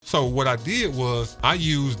So what I did was I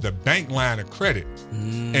used the bank line of credit,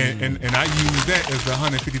 and I used that as the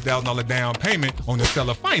 $150,000 down payment on the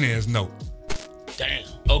seller finance note. Damn.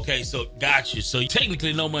 Okay, so got you. So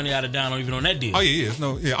technically no money out of down even on that deal. Oh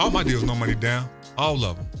yeah, all my deals no money down. All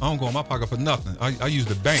of them. I don't go in my pocket for nothing. I use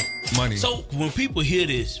the bank money. So when people hear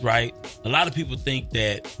this, right, a lot of people think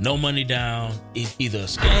that no money down is either a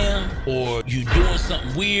scam or you doing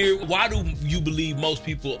something weird. Why do you believe most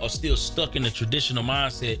people are still stuck in the traditional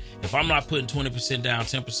mindset? If I'm not putting 20% down,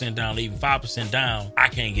 10% down, even 5% down, I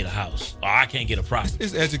can't get a house or I can't get a property.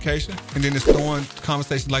 It's education, and then it's throwing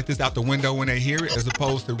conversations like this out the window when they hear it, as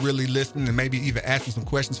opposed to really listening and maybe even asking some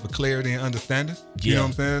questions for clarity and understanding. You know what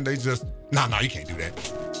I'm saying? They just, no, you can't do that.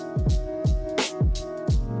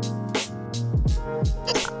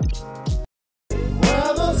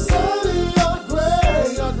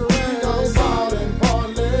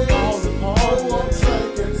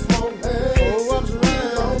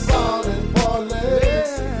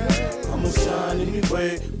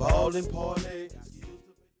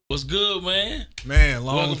 What's good, man? Man,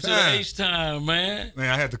 long Welcome time. Welcome to the H-Time, man. Man,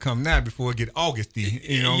 I had to come now before it get Augusty.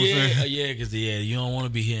 You know what I'm saying? Yeah, because you don't want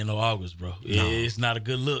to be here in no August, bro. No. It's not a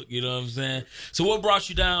good look, you know what I'm saying? So what brought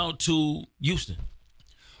you down to Houston?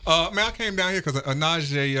 Man, I came down here because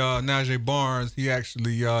Najee Barnes, he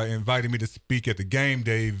actually invited me to speak at the game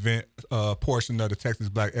day event portion of the Texas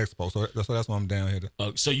Black Expo. So that's why I'm down here.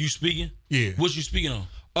 So you speaking? Yeah. What you speaking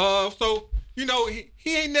on? So, you know,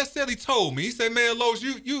 he ain't necessarily told me. He said, man, Lowe's,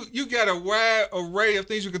 you got a wide array of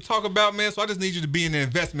things you can talk about, man. So I just need you to be in the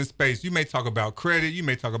investment space. You may talk about credit. You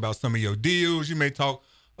may talk about some of your deals. You may talk.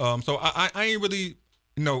 So I ain't really,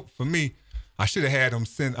 you know, for me, I should have had them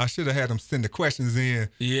send the questions in.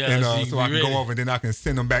 Yeah. And so I can go over and then I can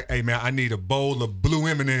send them back. Hey, man, I need a bowl of blue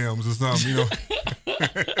M&Ms or something, you know.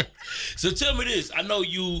 So tell me this. I know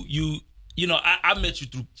you know, I met you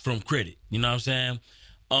from credit. You know what I'm saying?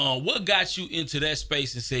 What got you into that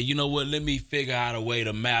space and said, you know what, let me figure out a way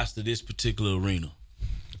to master this particular arena?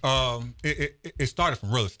 It started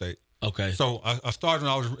from real estate. Okay. So I started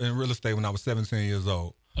when I was in real estate when I was 17 years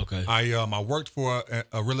old. Okay. I worked for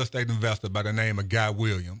a real estate investor by the name of Guy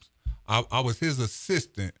Williams. I was his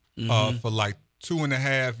assistant for like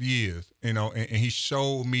 2.5 years, you know, and he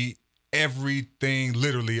showed me everything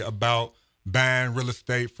literally about buying real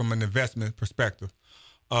estate from an investment perspective.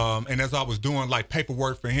 And as I was doing like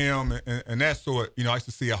paperwork for him and that sort, you know, I used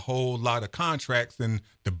to see a whole lot of contracts and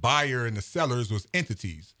the buyer and the sellers was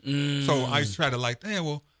entities. So I used to try to like, damn,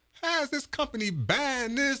 well, how is this company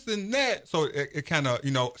buying this and that? So it kind of,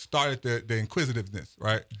 you know, started the inquisitiveness,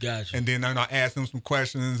 right? Gotcha. And then I asked him some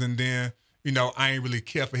questions and then, you know, I ain't really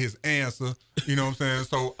care for his answer, you know what I'm saying?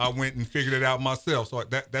 So I went and figured it out myself. So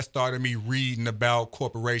that started me reading about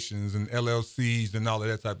corporations and LLCs and all of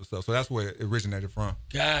that type of stuff. So that's where it originated from.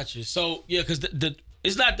 Gotcha. So, yeah, because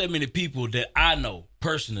it's not that many people that I know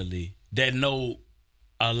personally that know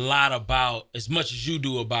a lot about, as much as you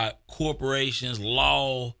do, about corporations,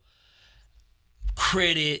 law,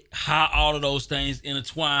 credit, how all of those things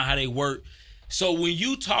intertwine, how they work. So when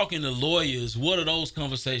you talking to lawyers, what are those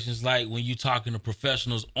conversations like when you talking to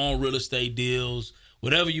professionals on real estate deals,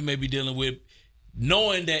 whatever you may be dealing with,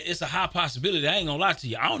 knowing that it's a high possibility? I ain't gonna lie to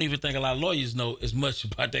you, I don't even think a lot of lawyers know as much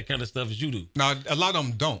about that kind of stuff as you do. Now, a lot of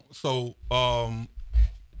them don't. So,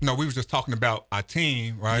 you know, we was just talking about our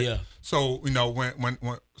team, right? Yeah. So, you know, when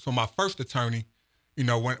so my first attorney, you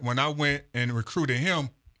know, when I went and recruited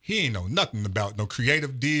him, he ain't know nothing about no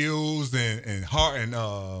creative deals and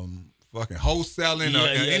fucking wholesaling or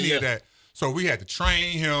any of that. So we had to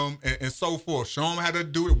train him and so forth, show him how to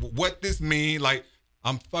do it, what this mean. Like,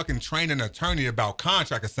 I'm fucking training an attorney about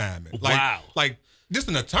contract assignment. Like, wow. Like, just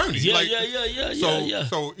an attorney.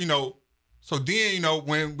 So, you know, so then, you know,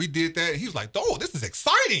 when we did that, he was like, oh, this is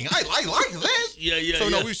exciting. I like this. So, you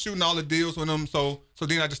know, we were shooting all the deals with him. So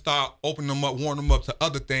then I just started opening them up, warming them up to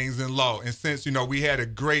other things in law. And since, you know, we had a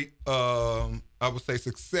great, I would say,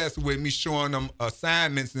 success with me showing them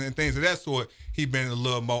assignments and things of that sort, he been a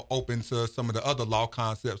little more open to some of the other law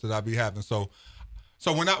concepts that I be having. So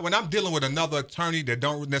when I'm dealing with another attorney that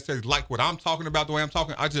don't necessarily like what I'm talking about the way I'm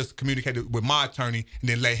talking, I just communicate it with my attorney and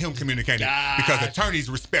then let him communicate it. Because attorneys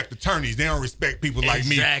respect attorneys. They don't respect people like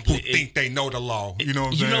me who think they know the law. You know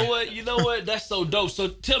what I'm saying? You know what? That's so dope. So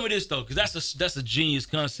tell me this, though, because that's a genius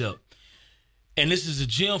concept. And this is a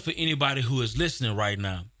gem for anybody who is listening right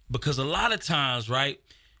now. Because a lot of times, right,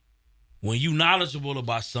 when you knowledgeable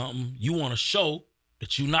about something, you want to show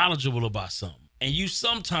that you knowledgeable about something. And you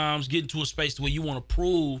sometimes get into a space where you want to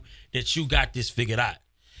prove that you got this figured out.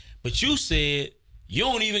 But you said you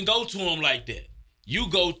don't even go to them like that. You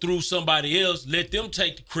go through somebody else, let them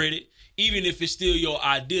take the credit. even if it's still your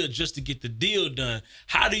idea, just to get the deal done.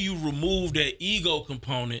 How do you remove that ego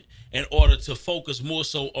component in order to focus more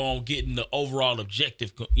so on getting the overall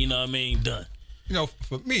objective, done?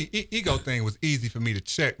 For me, ego thing was easy for me to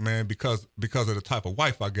check, man, because of the type of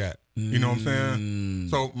wife I got. You know what I'm saying?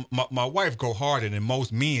 So my wife go harder than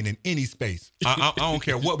most men in any space. I don't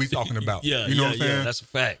care what we talking about. Yeah, you know what I'm saying? Yeah, that's a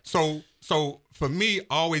fact. So for me,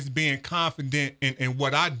 always being confident in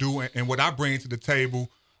what I do and what I bring to the table,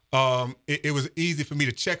 it was easy for me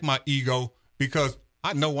to check my ego because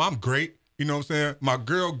I know I'm great. You know what I'm saying? My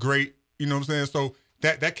girl great. You know what I'm saying? So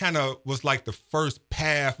that kind of was like the first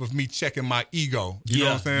path of me checking my ego. You know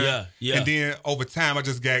what I'm saying? Yeah. And then over time, I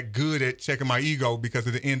just got good at checking my ego because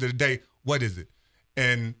at the end of the day, what is it?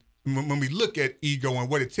 And when we look at ego and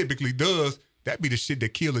what it typically does, that be the shit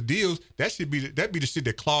that kill the deals. That be the shit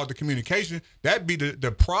that clog the communication. That be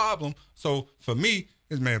the problem. So for me,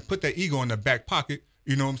 is man, put that ego in the back pocket.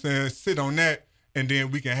 You know what I'm saying? Sit on that. And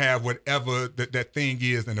then we can have whatever that thing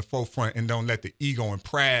is in the forefront, and don't let the ego and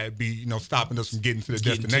pride be, stopping us from getting to the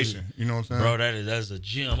destination. You know what I'm saying? Bro, that's a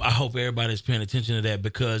gem. I hope everybody's paying attention to that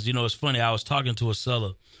because, it's funny. I was talking to a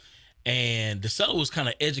seller, and the seller was kind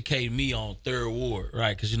of educating me on Third Ward,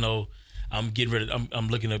 right? Because, I'm getting ready. I'm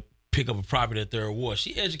looking to pick up a property at Third Ward.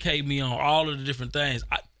 She educated me on all of the different things.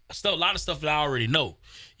 A lot of stuff that I already know.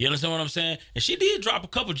 You understand what I'm saying? And she did drop a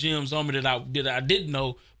couple gems on me that I didn't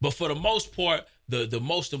know, but for the most part, the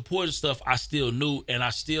most important stuff I still knew, and I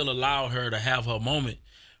still allowed her to have her moment,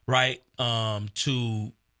 right?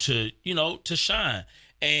 To shine.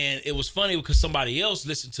 And it was funny because somebody else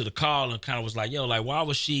listened to the call and kind of was like, yo, like, why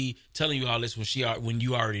was she telling you all this when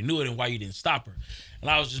you already knew it, and why you didn't stop her?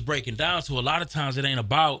 And I was just breaking down to a lot of times it ain't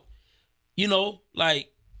about, like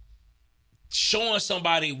showing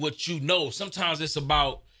somebody what you know. Sometimes it's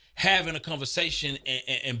about having a conversation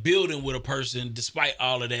and building with a person despite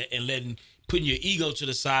all of that, and putting your ego to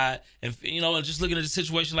the side, and and just looking at the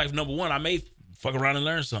situation like, number one, I may fuck around and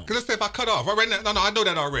learn something. Because let's say if I cut off right now, no, I know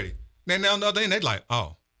that already. Then now they're like,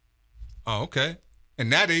 oh, okay. And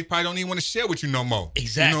now they probably don't even want to share with you no more.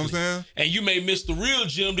 Exactly. You know what I'm saying? And you may miss the real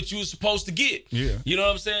gem that you were supposed to get. Yeah. You know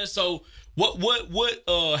what I'm saying? So what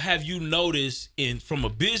have you noticed from a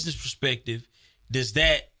business perspective? Does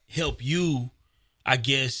that help you, I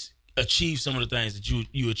guess, achieve some of the things that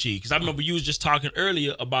you achieve? Because I remember you was just talking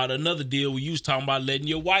earlier about another deal where you was talking about letting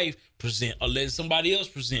your wife present or letting somebody else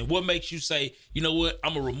present. What makes you say, you know what,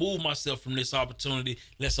 I'm gonna remove myself from this opportunity,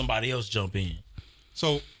 let somebody else jump in?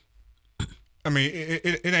 So, I mean,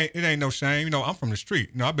 it ain't no shame. I'm from the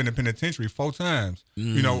street. I've been in penitentiary 4 times.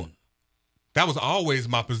 That was always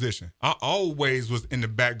my position. I always was in the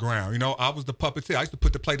background. I was the puppeteer. I used to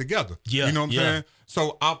put the play together. Yeah, you know what I'm saying?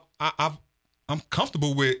 So I'm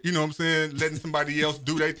comfortable with, letting somebody else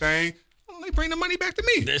do their thing. They bring the money back to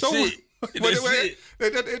me. That's it.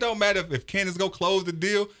 It don't matter if Candace go close the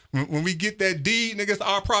deal. When we get that deed, nigga, it's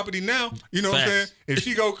our property now. You know what I'm saying? If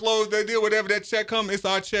she go close that deal, whatever that check come, it's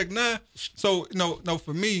our check now. So no,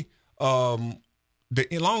 for me, as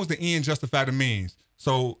long as the end justify the means.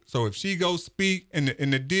 So if she goes speak and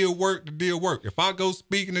the deal work, the deal work. If I go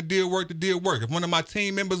speak and the deal work, the deal work. If one of my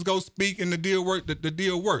team members go speak and the deal work, the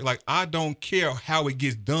deal work. Like, I don't care how it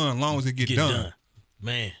gets done, as long as it gets done.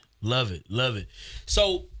 Man, love it.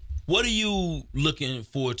 So what are you looking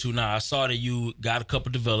forward to now? I saw that you got a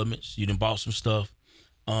couple developments. You done bought some stuff.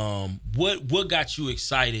 What got you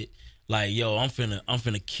excited? Like, yo, I'm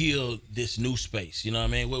finna kill this new space. You know what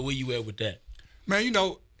I mean? Where you at with that? Man,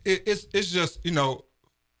 it's just,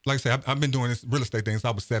 like I said, I've been doing this real estate thing since I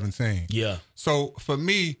was 17. Yeah. So for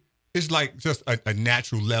me, it's like just a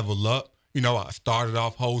natural level up. I started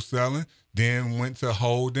off wholesaling, then went to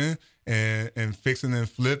holding and fixing and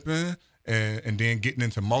flipping, and then getting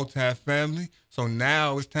into multifamily. So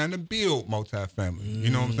now it's time to build multifamily. You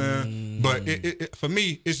know what I'm saying? But it for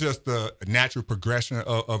me, it's just a natural progression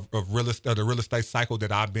of real estate, the real estate cycle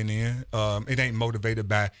that I've been in. It ain't motivated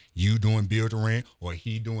by you doing build to rent or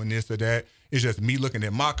he doing this or that. It's just me looking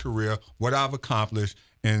at my career, what I've accomplished,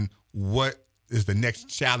 and what is the next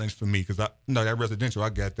challenge for me. Because I know that residential, I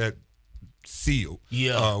got that sealed.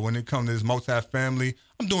 Yeah. When it comes to this multifamily,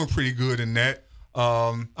 I'm doing pretty good in that.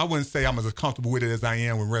 I wouldn't say I'm as comfortable with it as I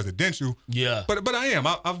am with residential. Yeah. But I am.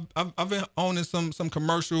 I've been owning some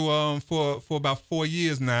commercial for about 4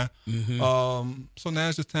 years now. Mm-hmm. So now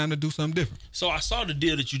it's just time to do something different. So I saw the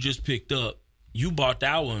deal that you just picked up. You bought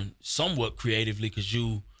that one somewhat creatively because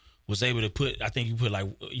you was able to put. I think you put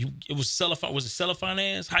it was seller. Was it seller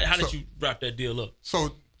finance? How did you wrap that deal up?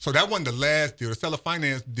 So that wasn't the last deal. The seller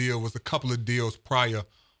finance deal was a couple of deals prior.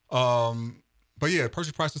 But yeah,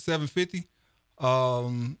 purchase price was $750.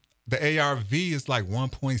 the ARV is like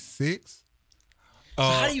 1.6. So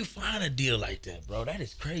how do you find a deal like that, bro? That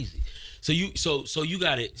is crazy. So you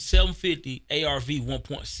got it 750 ARV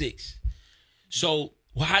 1.6. So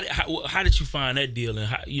how did you find that deal, and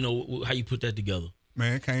how you put that together?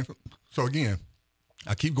 Man, it came from. So again,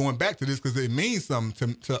 I keep going back to this because it means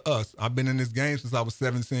something to us. I've been in this game since I was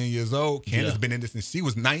 17 years old. Candace been in this since she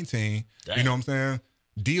was 19. Damn. You know what I'm saying?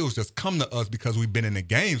 Deals just come to us because we've been in the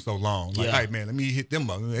game so long. Like, hey man, let me hit them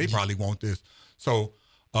up. They probably want this. So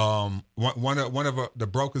one of the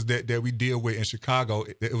brokers that we deal with in Chicago,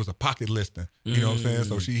 it was a pocket listing. You know what I'm saying?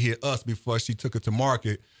 So she hit us before she took it to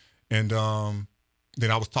market, and then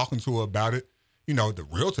I was talking to her about it. You know, the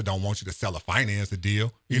realtor don't want you to sell or finance a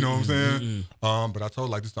deal. You know what I'm saying? But I told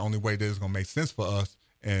her, like, this is the only way that it's gonna make sense for us.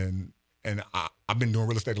 And I've been doing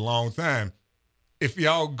real estate a long time. If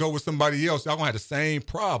y'all go with somebody else, y'all gonna have the same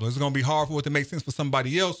problem. It's gonna be hard for it to make sense for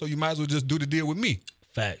somebody else. So you might as well just do the deal with me.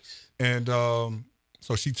 Facts. And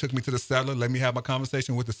so she took me to the seller, let me have my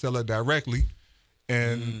conversation with the seller directly,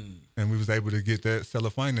 and we was able to get that seller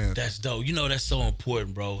finance. That's dope. You know, that's so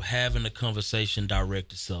important, bro. Having a conversation direct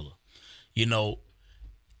to seller. You know,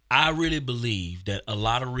 I really believe that a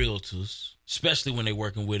lot of realtors, especially when they're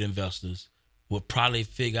working with investors, would probably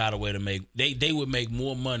figure out a way to they would make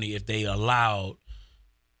more money if they allowed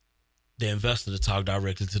the investor to talk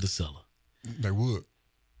directly to the seller. They would.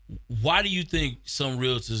 Why do you think some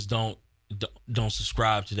realtors don't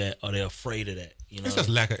subscribe to that, or they're afraid of that? You know, it's just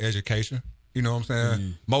lack of education. You know what I'm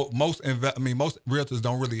saying? Most realtors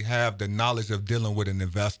don't really have the knowledge of dealing with an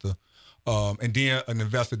investor. And then an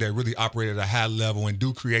investor that really operate at a high level and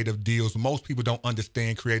do creative deals. Most people don't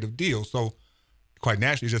understand creative deals. So quite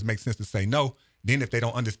naturally, it just makes sense to say no. Then if they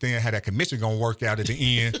don't understand how that commission going to work out at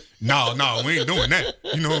the end, no, we ain't doing that.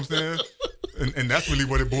 You know what I'm saying? And that's really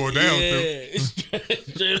what it boiled down to.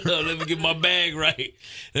 Straight up, let me get my bag right.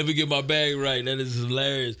 That is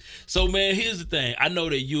hilarious. So, man, here's the thing. I know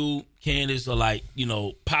that you, Candace, are like,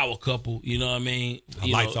 power couple. You know what I mean?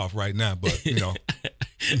 Lights off right now, but,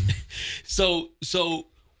 So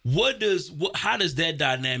how does that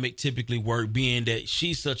dynamic typically work, being that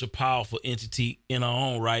she's such a powerful entity in her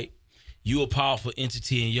own right? You a powerful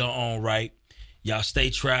entity in your own right. Y'all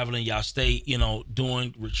stay traveling, y'all stay,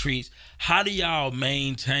 doing retreats. How do y'all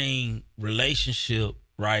maintain relationship,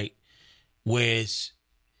 right? Where it's,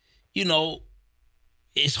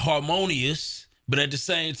 it's harmonious, but at the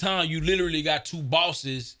same time, you literally got two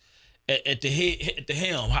bosses at the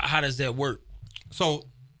helm. How does that work? So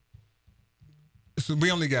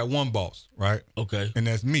we only got one boss, right? Okay. And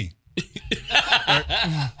that's me.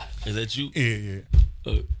 Right? Is that you? Yeah.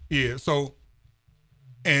 Yeah. So,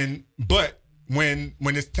 but when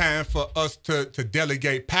it's time for us to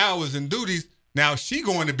delegate powers and duties, now she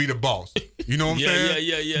going to be the boss. You know what I'm saying?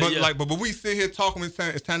 Yeah. But when we sit here talking,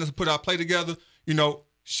 it's time to put our play together.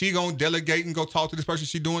 She gonna delegate and go talk to this person.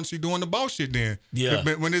 She doing the boss shit then. Yeah.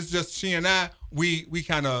 But when it's just she and I, we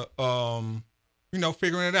kind of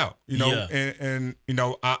figuring it out. And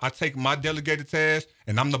I take my delegated tasks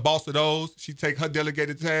and I'm the boss of those. She take her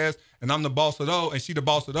delegated tasks and I'm the boss of those, and she the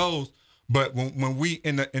boss of those. But when we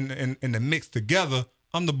in the mix together,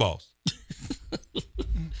 I'm the boss.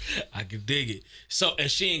 I can dig it. So, and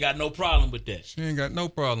she ain't got no problem with that. She ain't got no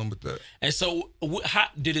problem with that. And so, how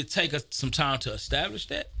did it take us some time to establish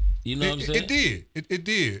that? You know what I'm saying? It did. It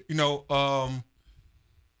did.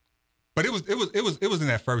 But it was in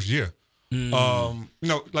that first year.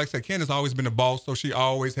 Like I said, Candace always been a boss, so she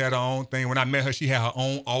always had her own thing. When I met her, she had her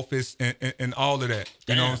own office and all of that.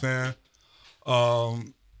 You know what I'm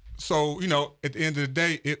saying? So, at the end of the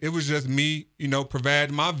day, it was just me,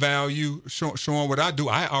 providing my value, showing what I do.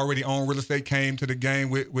 I already own real estate, came to the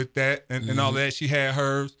game with that and all that. She had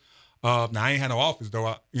hers. Now, I ain't had no office,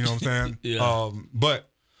 though. You know what I'm saying? Yeah. But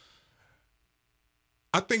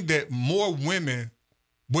I think that more women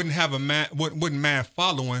wouldn't mind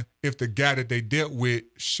following if the guy that they dealt with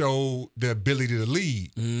showed the ability to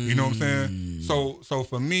lead. You know what I'm saying? So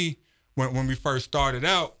for me, when we first started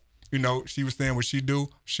out, she was saying what she do,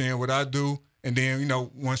 sharing what I do, and then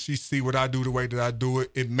once she see what I do the way that I do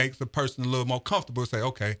it, it makes a person a little more comfortable. Say,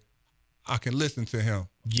 okay, I can listen to him.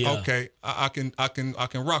 Yeah. Okay, I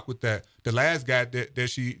can rock with that. The last guy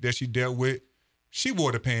that she dealt with, she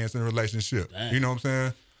wore the pants in the relationship. Dang. You know what I'm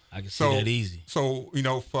saying? I can see that easy. So,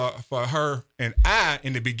 for her and I,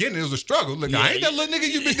 in the beginning, it was a struggle. Look, I ain't that little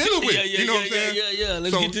nigga you been dealing with. You know what I'm saying? Yeah.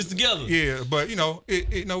 Let's get this together. Yeah, but,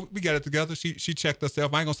 we got it together. She checked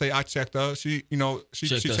herself. I ain't going to say I checked her. She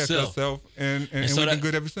checked herself. And we've been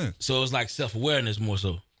good ever since. So it was like self-awareness more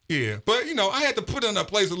so. Yeah, but, I had to put her in her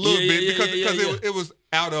place a little bit because it was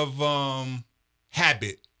out of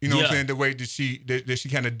habit. You know what I'm saying? The way that she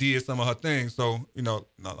kind of did some of her things. So, no,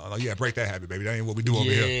 break that habit, baby. That ain't what we do over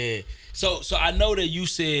here. Yeah. So I know that you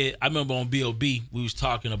said, I remember on B.O.B. we was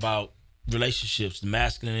talking about relationships, the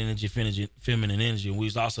masculine energy, feminine energy, and we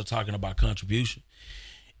was also talking about contribution.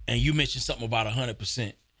 And you mentioned something about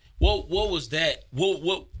 100%. What was that?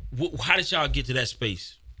 What how did y'all get to that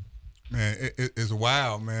space? Man, it's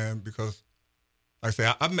wild, man, because like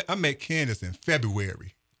I said, I met Candace in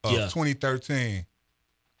February of 2013.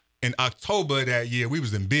 In October of that year, we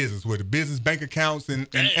was in business with the business bank accounts and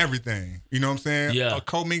everything. You know what I'm saying? Yeah.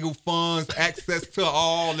 Commingled funds, access to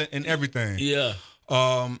all and everything. Yeah.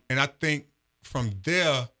 And I think from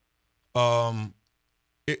there,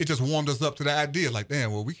 it just warmed us up to the idea. Like,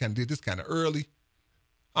 damn, well, we kind of did this kind of early.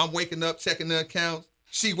 I'm waking up, checking the accounts.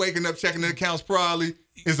 She waking up, checking the accounts probably.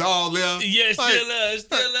 It's all there. Yeah, still up.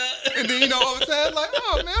 And then, over time, like,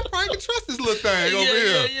 oh, man, I probably can trust this little thing over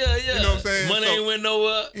here. Yeah. You know what I'm saying? Money ain't went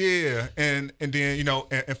nowhere. Yeah. And then,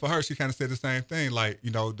 and for her, she kind of said the same thing. Like,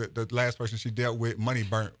 the last person she dealt with, money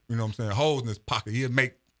burnt, you know what I'm saying, holes in his pocket. He'd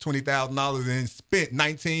make $20,000 and spent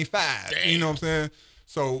 $19,500. You know what I'm saying?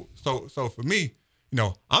 So for me,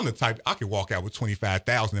 I'm the type, I could walk out with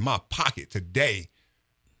 $25,000 in my pocket today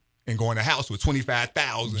and go in the house with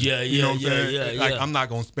 $25,000. Yeah. You know what I'm saying? Like, I'm not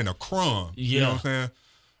gonna spend a crumb. Yeah. You know what I'm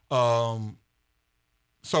saying?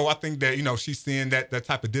 So I think that, she's seeing that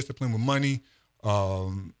type of discipline with money.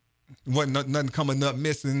 Wasn't nothing coming up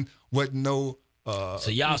missing. Wasn't no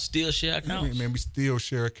so y'all still share accounts? Man, we still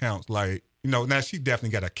share accounts. Like, now she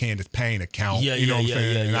definitely got a Candace Payne account. Yeah, you know what I'm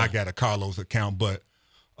saying? And yeah. I got a Carlos account, but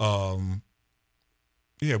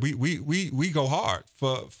we go hard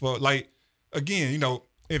for like, again,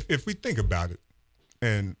 if we think about it,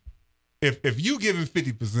 and if you giving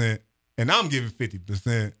 50% and I'm giving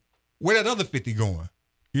 50%, where that other 50 going?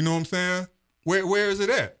 You know what I'm saying? Where is it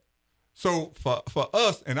at? So for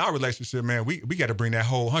us in our relationship, man, we got to bring that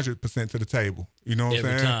whole 100% to the table. You know what I'm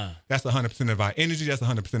saying? Every time. That's 100% of our energy. That's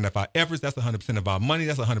 100% of our efforts. That's 100% of our money.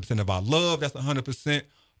 That's 100% of our love. That's 100%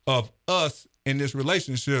 of us in this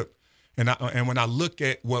relationship. And when I look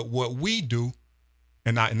at what we do,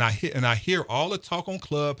 and I hear all the talk on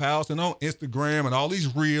Clubhouse and on Instagram and all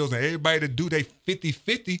these reels and everybody that do they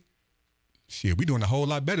 50-50. Shit, we doing a whole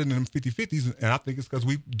lot better than them 50-50s, and I think it's because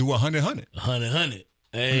we do 100-100. 100-100.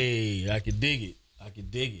 Hey, I can dig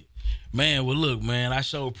it. Man, well, look, man, I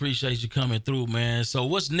sure appreciate you coming through, man. So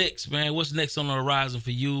what's next, man? What's next on the horizon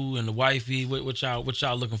for you and the wifey? What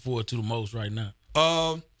y'all looking forward to the most right now?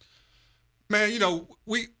 Man,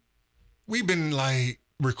 we've been like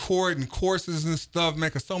recording courses and stuff, man,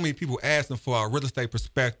 because so many people asking for our real estate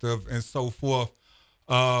perspective and so forth.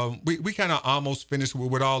 We kind of almost finished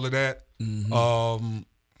with all of that. Mm-hmm.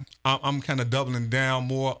 I'm kind of doubling down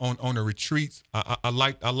more on the retreats. I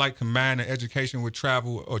like combining education with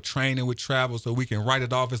travel or training with travel, so we can write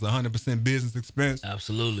it off as 100% business expense.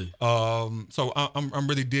 Absolutely. So I'm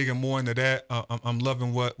really digging more into that. I'm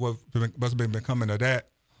loving what's been becoming of that.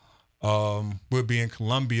 We'll be in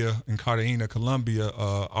Colombia, in Cartagena, Colombia,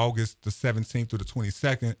 August the 17th through the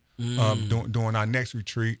 22nd, doing our next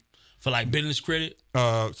retreat. For like business credit?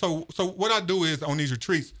 So what I do is on these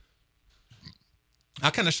retreats, I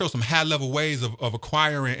kind of show some high-level ways of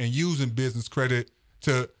acquiring and using business credit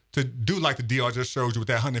to do like the deal I just showed you with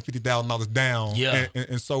that $150,000 down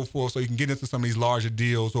and so forth, so you can get into some of these larger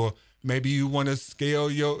deals. Or maybe you want to scale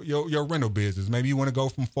your rental business. Maybe you want to go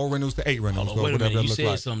from 4 rentals to 8 rentals. Wait a minute. You said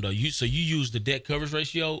like. Something, though. So you use the debt coverage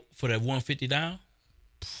ratio for that 150 down?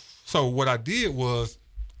 So what I did was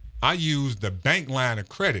I used the bank line of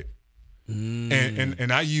credit.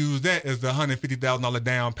 And I use that as the $150,000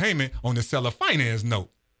 down payment on the seller finance note.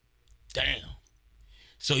 Damn.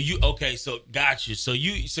 So got you. So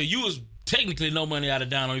you was technically no money out of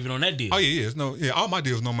down even on that deal. Oh yeah, all my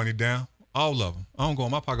deals no money down. All of them. I don't go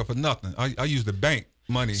in my pocket for nothing. I use the bank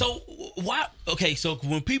money. So why? Okay, so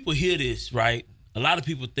when people hear this, right? A lot of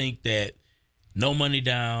people think that no money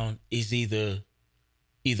down is either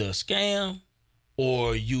a scam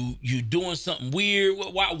or you doing something weird.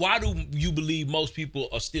 Why do you believe most people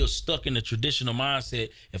are still stuck in the traditional mindset?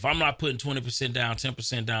 If I'm not putting 20% down,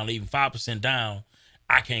 10% down, even 5% down,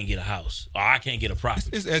 I can't get a house or I can't get a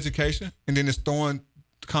property. It's education, and then it's throwing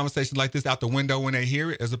conversations like this out the window when they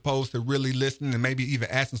hear it, as opposed to really listening and maybe even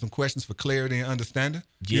asking some questions for clarity and understanding.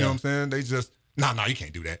 Yeah. You know what I'm saying? They just, no, you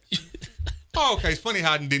can't do that. Oh, okay. It's funny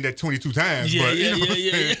how I did that 22 times, but you know what I'm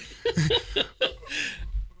saying?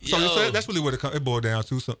 So that's really what it boiled down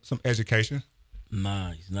to, some education.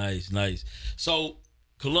 Nice. So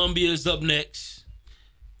Colombia is up next.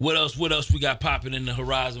 What else we got popping in the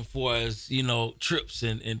horizon for as, trips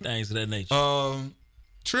and things of that nature?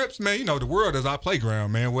 Trips, man, you know, the world is our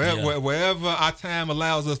playground, man. Wherever our time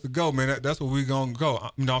allows us to go, man, that's where we're going to go.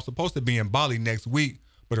 You know, I'm supposed to be in Bali next week,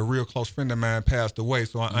 but a real close friend of mine passed away,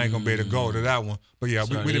 so I ain't going to be able to go to that one. But yeah,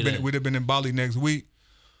 we'd have been in Bali next week.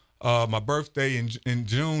 My birthday in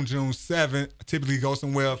June 7th. I typically go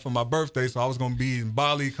somewhere for my birthday, so I was going to be in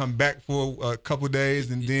Bali, come back for a couple of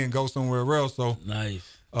days, and then go somewhere else. So nice.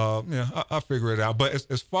 I figure it out. But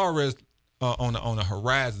as far as on the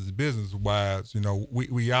horizons, business wise, you know,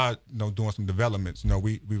 we are, you know, doing some developments. You know,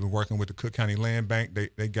 we've been working with the Cook County Land Bank.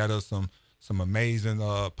 They got us some amazing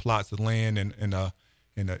plots of land in the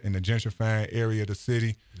gentrifying area of the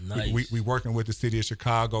city. Nice. We working with the city of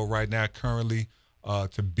Chicago right now currently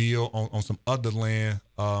to build on some other land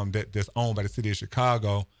that's owned by the city of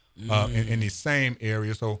Chicago in the same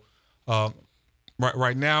area. So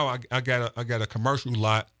right now I got a commercial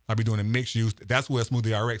lot. I'll be doing a mixed use. That's where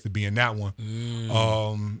Smoothie RX would be in that one.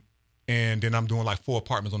 And then I'm doing like 4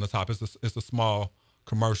 apartments on the top. It's a small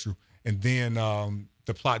commercial. And then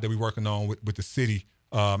the plot that we're working on with the city,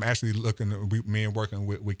 actually working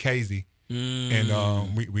with Casey,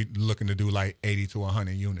 and we looking to do like 80 to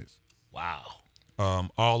 100 units. Wow.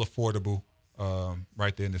 All affordable,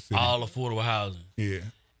 right there in the city. All affordable housing. Yeah.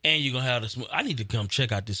 And you're going to have I need to come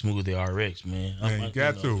check out this Smoothie RX, man. You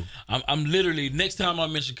got to. I'm literally, next time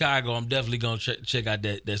I'm in Chicago, I'm definitely going to check out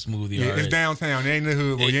that Smoothie RX. It's downtown. It ain't the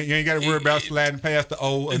hood. You ain't got to worry about sliding past the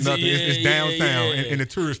old or nothing. It's downtown in the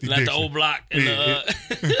touristy like district. the old block. And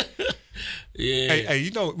Hey, you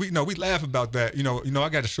know, we laugh about that. You know, I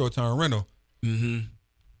got a short-term rental. Mm-hmm.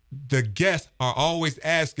 The guests are always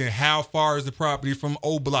asking, how far is the property from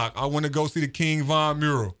Old Block? I want to go see the King Von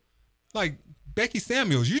mural. Like, Becky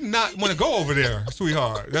Samuels, you not want to go over there,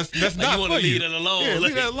 sweetheart. That's like not you for you. Leave that alone. Yeah,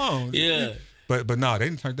 leave that alone. Yeah. But no, they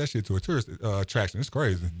didn't turn that shit to a tourist attraction. It's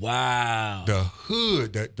crazy. Wow. The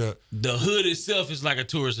hood, the hood itself is like a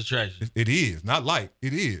tourist attraction. It is. Not like.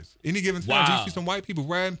 It is. Any given time, you see some white people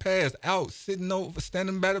riding past, out, sitting over,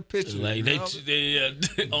 standing by the picture. Like they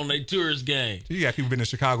on their tourist game. You got people been in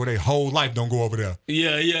Chicago their whole life, don't go over there.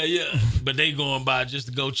 Yeah. But they going by just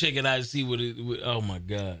to go check it out and see what oh my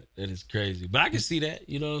God. That is crazy. But I can see that.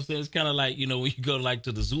 You know what I'm saying? It's kind of like, you know, when you go like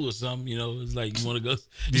to the zoo or something, you know, it's like you want to go.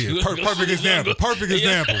 Yeah, perfect example. Perfect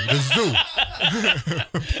example. The zoo.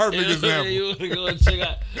 Perfect example. You want to go and check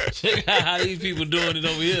out how these people doing it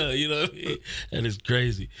over here. You know what I mean? That is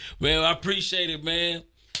crazy. Man, I appreciate it, man.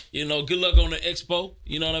 You know, good luck on the expo.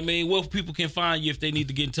 You know what I mean? Where people can find you if they need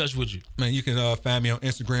to get in touch with you. Man, you can find me on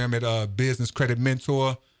Instagram at Business Credit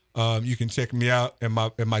Mentor. You can check me out at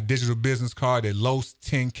my digital business card at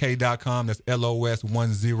los10k.com. That's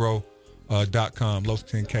LOS10.com.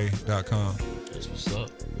 los10k.com. That's what's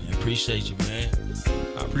up. Man, appreciate you, man.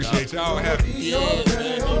 I appreciate y'all having me. Yeah,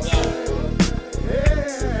 man, no doubt.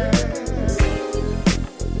 Yeah.